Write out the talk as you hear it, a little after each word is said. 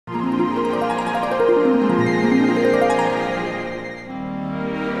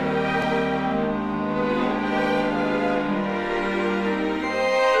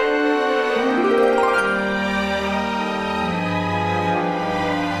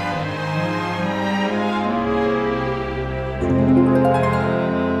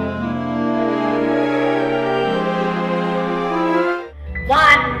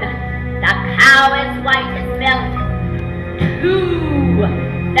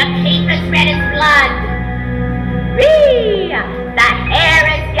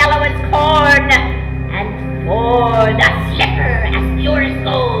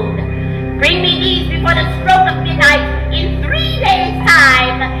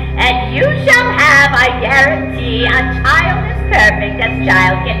I guarantee a child as perfect as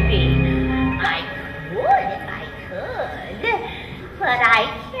child can be. I would if I could, but I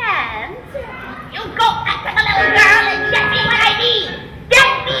can't. You go after the little girl and get me what I need.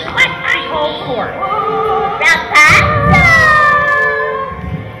 Get me what I need. Call for it. Rapunzel!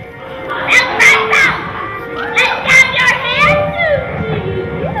 Rapunzel! Let down your hand to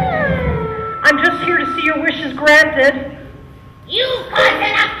me. I'm just here to see your wishes granted. You've caused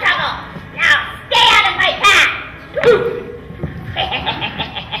enough trouble. Now stay out of my path.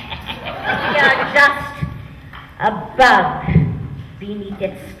 You're just a bug beneath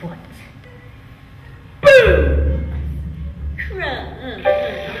its foot. Boom!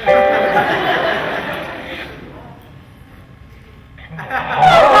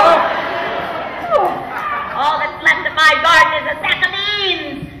 All that's left of my garden is a sack of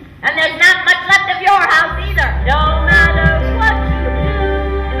beans, and there's not much left of your house either. No matter what you do,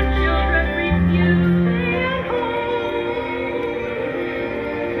 the children refuse to stay at home.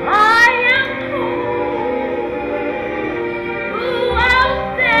 I am home. Who out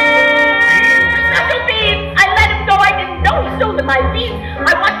there? Such a beans! I let him go. I didn't know he stole my beans.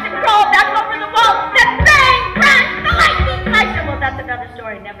 I watched him crawl back over the wall. Then bang! Crash! The lightning flashed. Well, that's another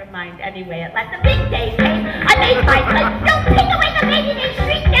story. Never mind. Anyway, at last the big day came. I made my play. Don't take away the baby. They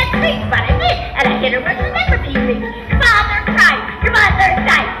shrieked and shrieked, but I did. And I hit her with remember me ring. Father cried. Your mother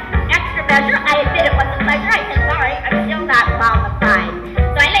died. Extra measure. I admit it was a pleasure. I said,